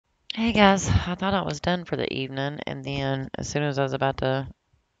Hey guys, I thought I was done for the evening, and then as soon as I was about to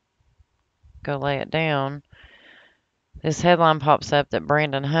go lay it down, this headline pops up that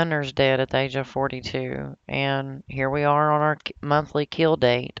Brandon Hunter's dead at the age of 42. And here we are on our monthly kill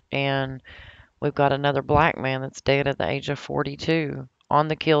date, and we've got another black man that's dead at the age of 42 on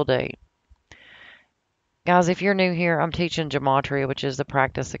the kill date. Guys, if you're new here, I'm teaching gematria, which is the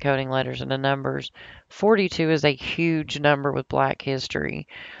practice of coding letters into numbers. 42 is a huge number with black history.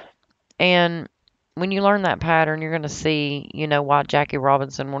 And when you learn that pattern, you're going to see, why Jackie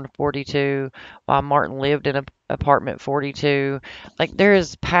Robinson won 42, why Martin lived in a apartment 42. Like there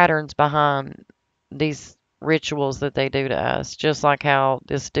is patterns behind these rituals that they do to us, just like how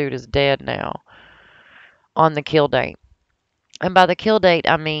this dude is dead now on the kill date. And by the kill date,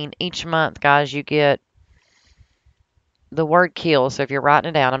 I mean each month, guys, you get the word kill. So if you're writing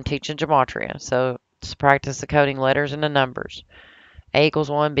it down, I'm teaching gematria. So it's practice the coding letters into numbers. A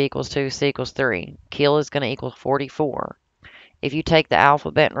equals 1, B equals 2, C equals 3. Kill is going to equal 44. If you take the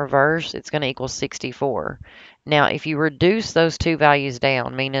alphabet in reverse, it's going to equal 64. Now, if you reduce those two values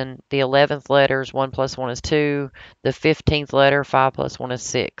down, meaning the 11th letter is 1 plus 1 is 2, the 15th letter, 5 plus 1 is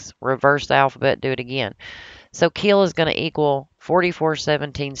 6. Reverse the alphabet, do it again. So kill is going to equal 44,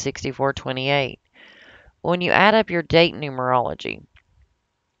 17, 64, 28. When you add up your date numerology,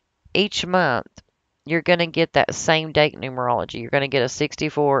 each month, you're going to get that same date numerology. You're going to get a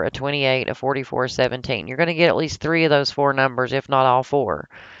 64, a 28, a 44, a 17. You're going to get at least three of those four numbers, if not all four.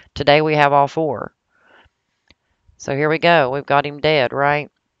 Today we have all four. So here we go. We've got him dead,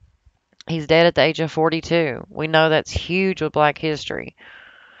 right? He's dead at the age of 42. We know that's huge with black history.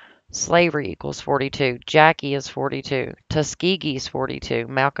 Slavery equals 42. Jackie is 42. Tuskegee's 42.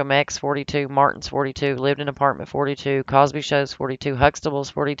 Malcolm X 42. Martin's 42. Lived in apartment 42. Cosby Show's 42. Huxtable's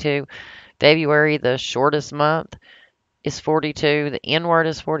 42. February, the shortest month, is 42. The N word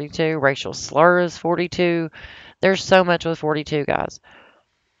is 42. Racial slur is 42. There's so much with 42, guys.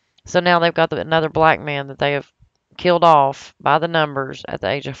 So now they've got another black man that they have killed off by the numbers at the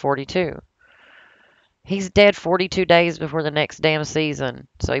age of 42. He's dead 42 days before the next damn season.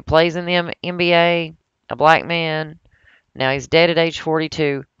 So he plays in the NBA, a black man. Now he's dead at age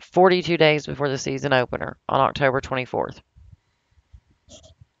 42, 42 days before the season opener on October 24th.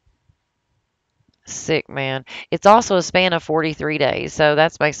 Sick, man. It's also a span of 43 days. So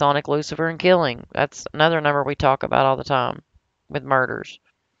that's Masonic, Lucifer, and killing. That's another number we talk about all the time with murders.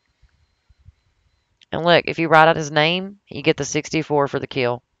 And look, if you write out his name, you get the 64 for the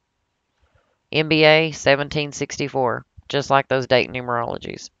kill. NBA 1764. Just like those date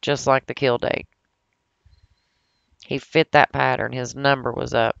numerologies. Just like the kill date. He fit that pattern. His number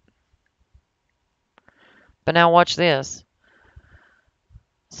was up. But now watch this.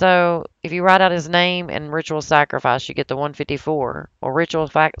 So if you write out his name and ritual sacrifice, you get the 154. Well, ritual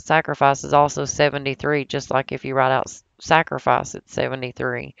sacrifice is also 73, just like if you write out sacrifice, it's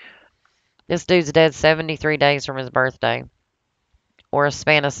 73. This dude's dead 73 days from his birthday, or a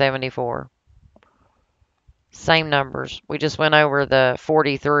span of 74. Same numbers. We just went over the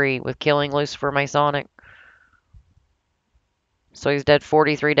 43 with killing Lucifer Masonic. So he's dead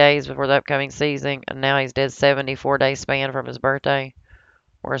 43 days before the upcoming season, and now he's dead 74-day span from his birthday,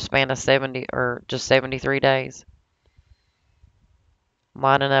 or a span of 70, or just 73 days.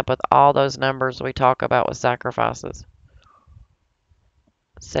 Lining up with all those numbers we talk about with sacrifices.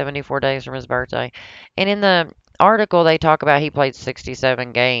 74 days from his birthday. And in the article, they talk about he played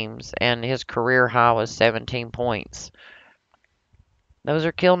 67 games, and his career high was 17 points. Those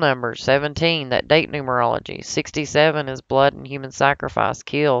are kill numbers. 17, that date numerology. 67 is blood and human sacrifice.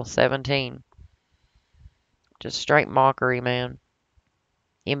 Kill, 17. Just straight mockery, man.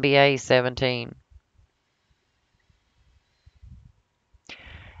 NBA 17.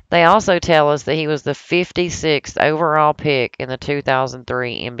 They also tell us that he was the 56th overall pick in the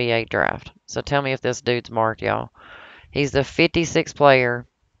 2003 NBA draft. So tell me if this dude's marked, y'all. He's the 56th player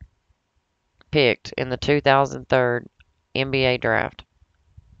picked in the 2003 NBA draft.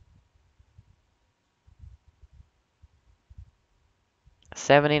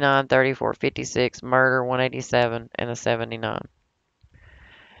 79, 34, 56, murder 187, and a 79.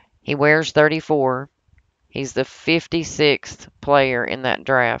 He wears 34. He's the 56th player in that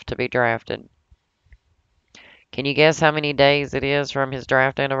draft to be drafted. Can you guess how many days it is from his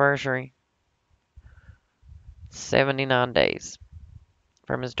draft anniversary? 79 days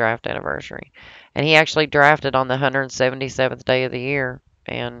from his draft anniversary. And he actually drafted on the 177th day of the year,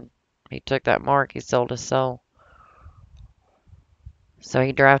 and he took that mark. He sold his soul. So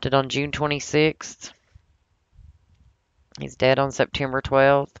he drafted on June 26th. He's dead on September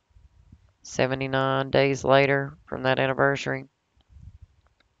 12th, 79 days later from that anniversary.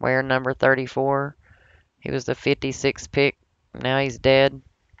 wearing number 34. He was the 56th pick. Now he's dead.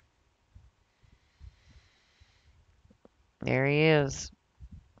 There he is.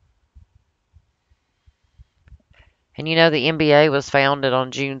 And you know the NBA was founded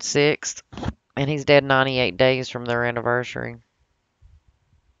on June 6th, and he's dead 98 days from their anniversary.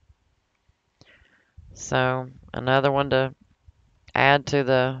 So, another one to add to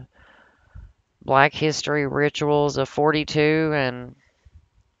the Black History rituals of 42, and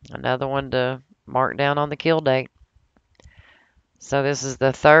another one to mark down on the kill date. So, this is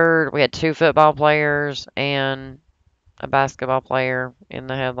the third. We had 2 football players and a basketball player in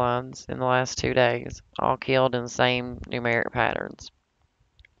the headlines in the last 2 days, all killed in the same numeric patterns.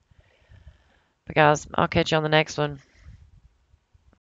 But, guys, I'll catch you on the next one.